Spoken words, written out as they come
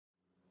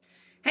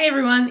Hey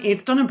everyone,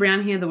 it's Donna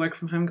Brown here, the Work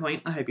From Home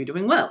Queen. I hope you're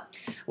doing well.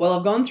 Well,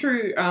 I've gone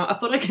through, I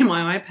thought I'd get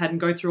my iPad and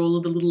go through all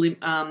of the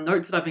little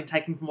notes that I've been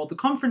taking from all the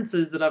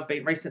conferences that I've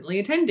been recently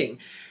attending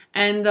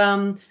and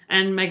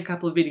make a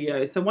couple of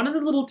videos. So one of the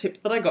little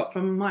tips that I got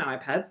from my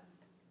iPad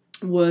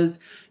was,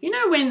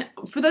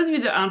 for those of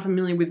you that aren't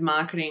familiar with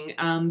marketing,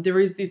 there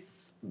is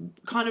this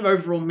kind of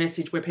overall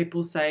message where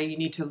people say you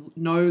need to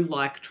know,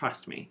 like,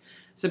 trust me.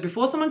 So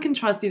before someone can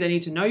trust you, they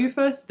need to know you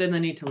first, then they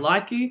need to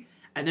like you,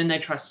 and then they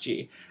trust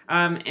you.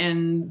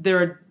 And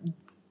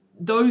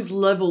those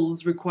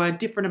levels require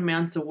different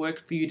amounts of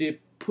work for you to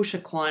push a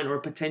client or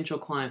a potential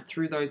client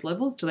through those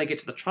levels till they get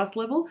to the trust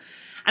level.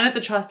 And at the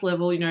trust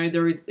level,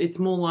 it's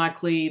more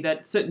likely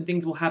that certain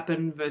things will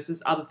happen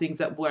versus other things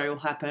that will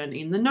happen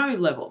in the know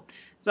level.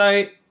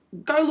 So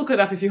go look it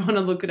up if you want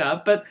to look it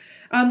up. But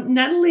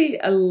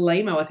Natalia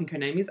Alaimo, I think her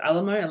name is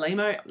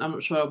Alaimo. I'm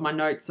not sure. My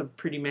notes are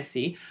pretty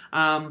messy.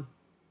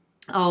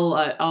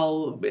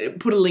 I'll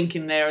put a link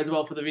in there as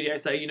well for the video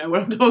so you know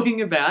what I'm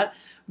talking about.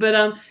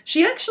 But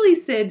she actually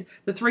said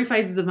the 3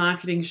 phases of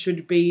marketing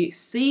should be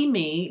see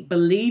me,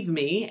 believe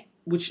me,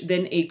 which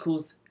then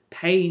equals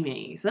pay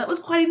me. So that was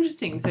quite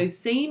interesting. So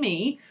see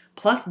me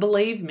plus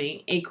believe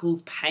me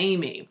equals pay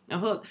me.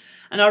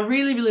 And I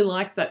really, really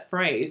liked that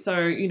phrase. So,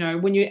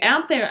 when you're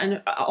out there,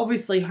 and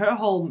obviously her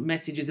whole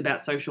message is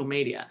about social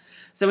media.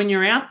 So when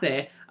you're out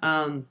there,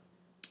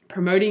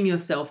 promoting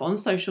yourself on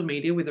social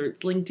media, whether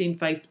it's LinkedIn,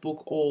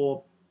 Facebook,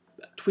 or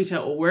Twitter,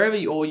 or wherever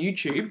or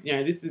YouTube,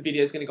 this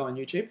video is going to go on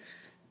YouTube,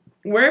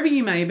 wherever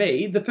you may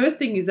be, the first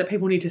thing is that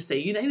people need to see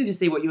you. They need to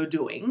see what you're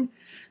doing.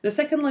 The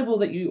second level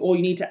that you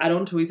need to add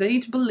on to is they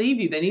need to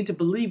believe you. They need to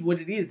believe what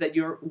it is that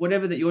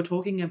whatever that you're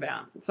talking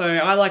about. So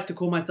I like to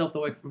call myself the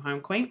Work From Home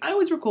Queen. I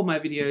always record my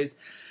videos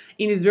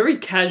in this very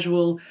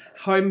casual,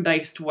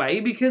 home-based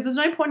way because there's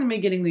no point in me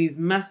getting these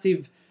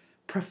massive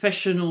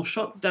professional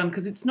shots done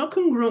because it's not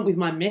congruent with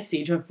my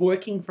message of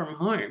working from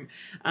home.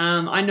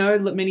 I know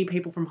that many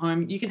people from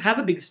home, you can have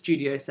a big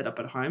studio set up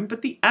at home,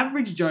 but the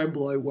average Joe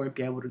Blow won't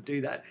be able to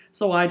do that.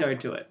 So I don't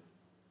do it.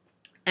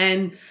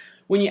 And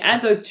when you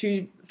add those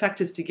two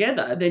factors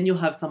together, then you'll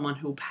have someone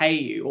who'll pay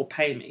you or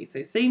pay me.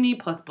 So see me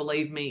plus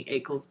believe me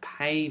equals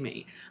pay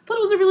me. I thought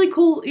it was a really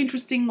cool,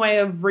 interesting way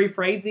of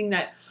rephrasing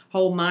that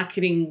whole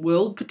marketing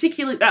world,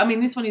 particularly,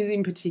 this one is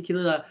in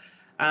particular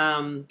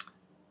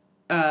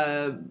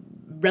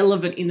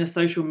relevant in the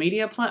social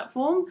media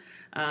platform,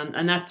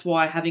 and that's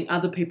why having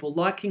other people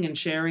liking and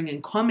sharing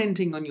and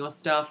commenting on your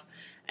stuff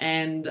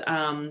and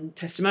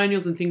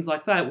testimonials and things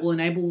like that will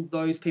enable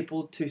those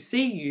people to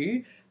see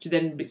you, to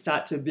then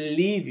start to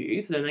believe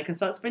you, so then they can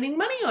start spending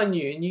money on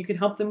you and you can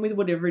help them with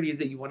whatever it is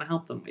that you want to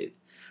help them with.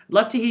 I'd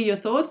love to hear your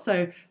thoughts,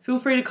 so feel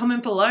free to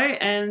comment below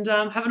and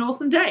have an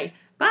awesome day.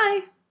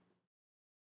 Bye!